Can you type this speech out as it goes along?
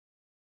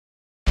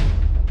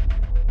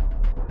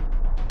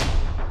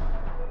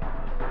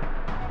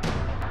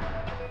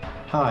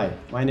Hi,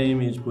 my name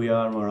is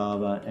Bujar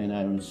Morava and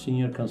I'm a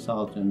senior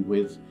consultant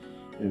with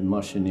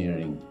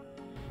Motioneering.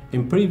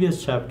 In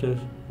previous chapters,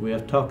 we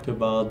have talked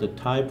about the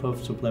type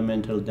of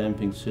supplemental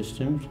damping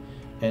systems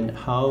and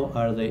how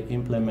are they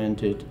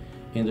implemented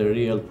in the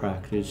real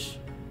practice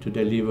to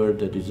deliver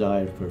the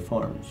desired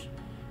performance.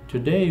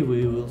 Today,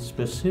 we will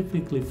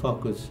specifically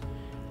focus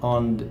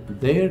on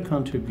their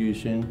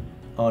contribution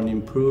on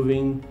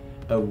improving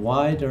a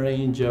wide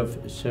range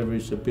of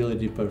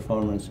serviceability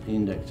performance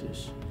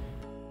indexes.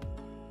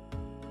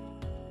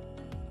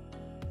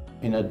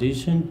 In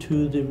addition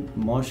to the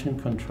motion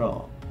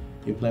control,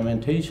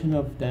 implementation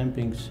of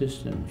damping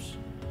systems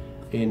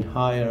in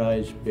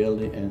high-rise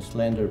building and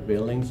slender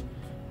buildings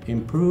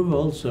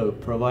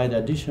provide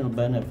additional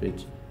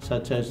benefits,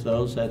 such as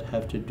those that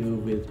have to do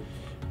with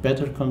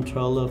better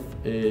control of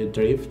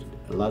drift,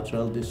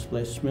 lateral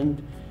displacement,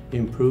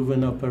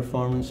 improvement of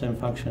performance and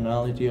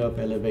functionality of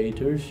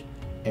elevators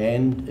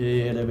and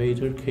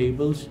elevator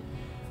cables,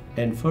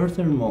 and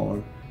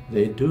furthermore,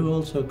 they do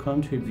also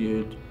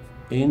contribute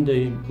in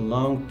the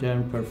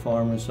long-term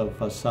performance of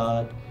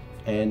facade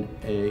and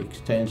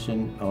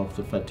extension of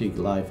the fatigue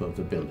life of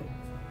the building.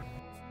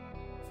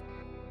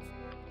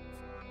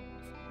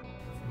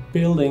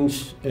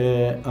 Buildings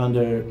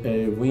under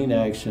wind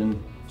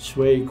action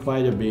sway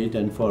quite a bit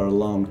and for a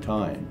long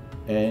time,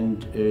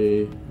 and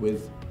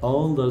with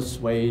all those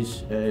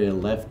sways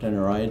left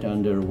and right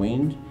under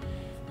wind,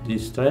 the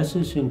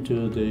stresses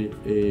into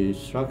the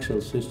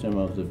structural system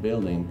of the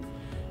building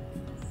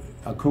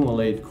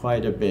accumulate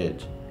quite a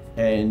bit.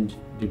 And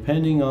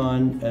depending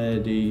on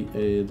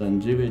the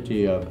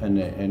longevity of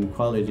and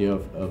quality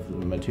of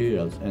the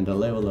materials and the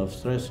level of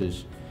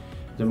stresses,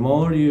 the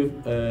more you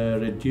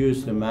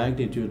reduce the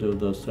magnitude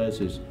of those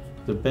stresses,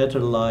 the better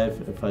life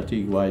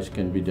fatigue-wise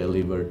can be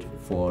delivered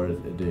for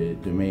the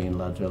main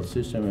lateral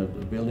system of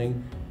the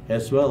building,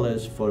 as well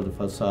as for the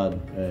facade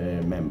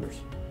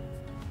members.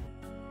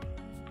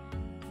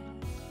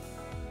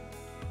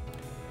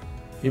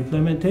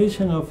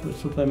 Implementation of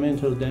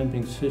supplemental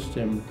damping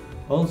system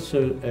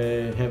also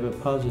have a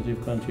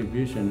positive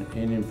contribution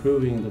in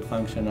improving the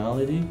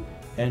functionality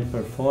and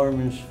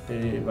performance,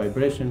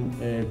 vibration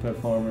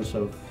performance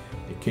of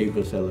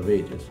cables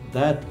elevators.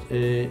 That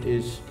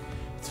is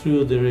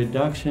through the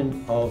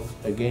reduction of,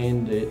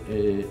 again,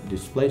 the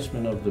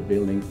displacement of the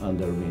building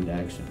under wind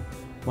action.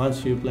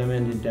 Once you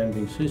implement the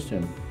damping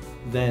system,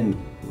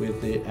 then with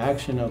the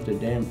action of the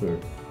damper,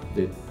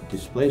 the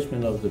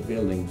displacement of the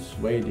building,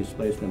 sway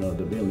displacement of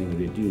the building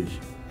reduced,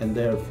 and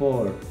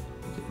therefore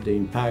the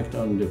impact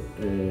on the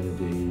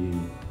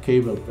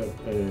cable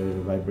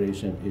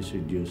vibration is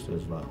reduced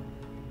as well.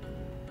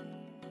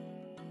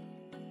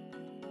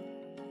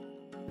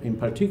 In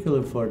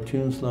particular for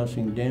tune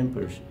sloshing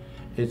dampers,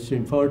 it's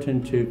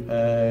important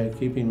to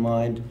keep in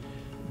mind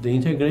the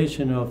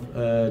integration of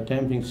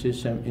damping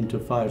system into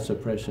fire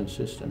suppression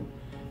system.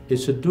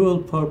 It's a dual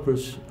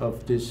purpose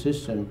of this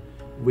system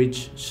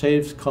which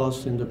saves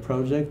costs in the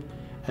project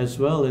as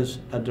well as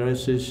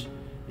addresses,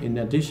 in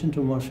addition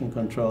to motion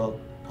control,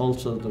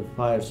 also the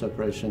fire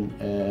suppression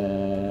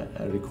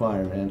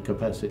requirement and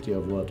capacity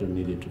of water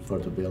needed for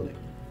the building.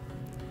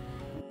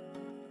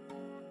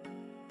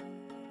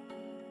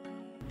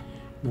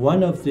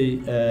 One of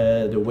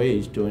the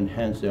ways to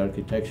enhance the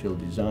architectural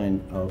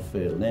design of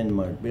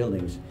landmark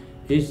buildings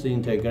is the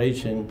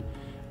integration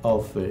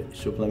of a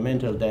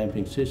supplemental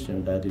damping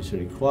system that is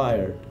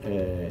required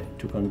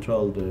to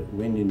control the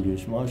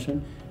wind-induced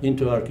motion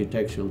into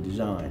architectural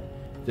design.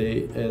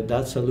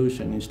 That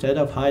solution, instead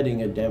of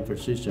hiding a damper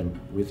system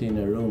within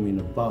a room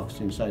in a box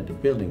inside the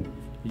building,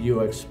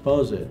 you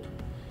expose it.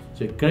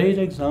 So great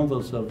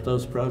examples of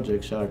those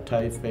projects are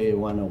Taipei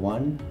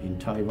 101 in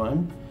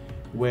Taiwan,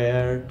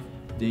 where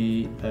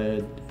the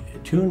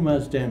tune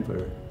mass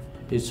damper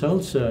is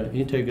also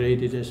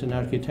integrated as an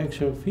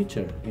architectural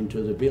feature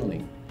into the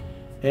building.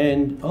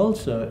 And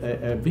also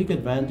a big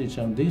advantage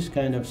on these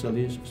kind of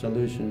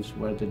solutions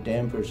where the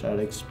dampers are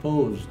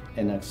exposed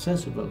and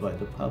accessible by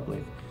the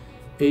public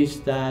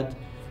is that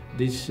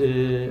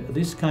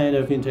this kind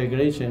of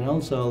integration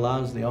also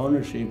allows the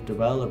ownership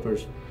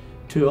developers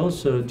to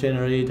also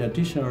generate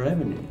additional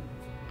revenue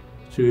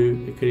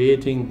through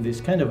creating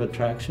this kind of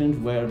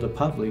attraction where the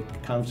public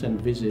comes and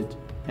visits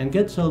and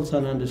gets also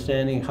an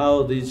understanding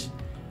how these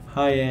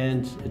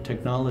high-end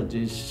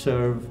technologies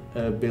serve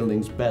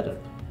buildings better.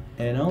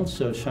 And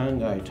also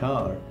Shanghai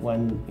Tower,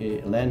 one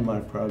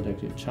landmark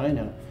project in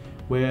China,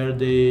 where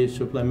the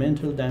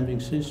supplemental damping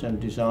system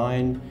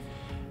designed,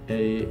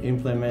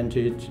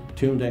 implemented,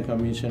 tuned and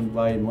commissioned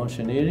by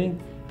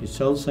Motioneering, is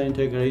also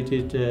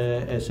integrated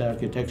as an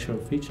architectural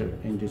feature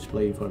in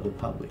display for the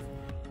public.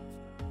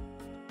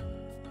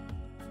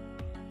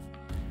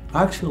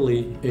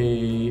 Actually,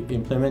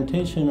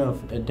 implementation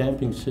of a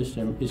damping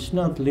system is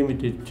not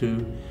limited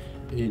to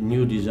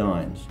new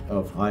designs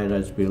of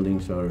high-rise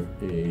buildings or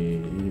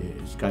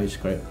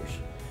skyscrapers.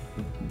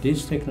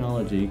 This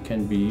technology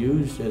can be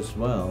used as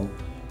well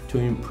to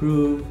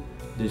improve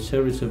the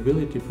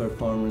serviceability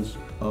performance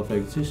of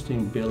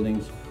existing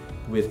buildings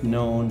with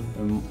known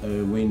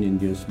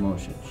wind-induced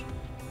motions.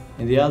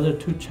 In the other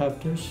 2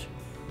 chapters,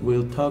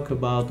 we'll talk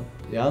about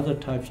the other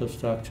types of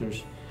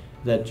structures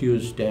that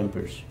use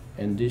dampers,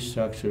 and these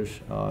structures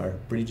are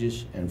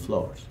bridges and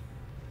floors.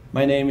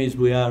 My name is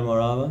Bujar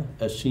Morava,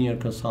 a senior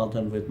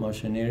consultant with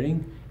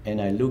Motioneering,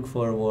 and I look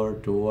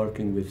forward to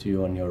working with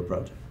you on your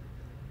project.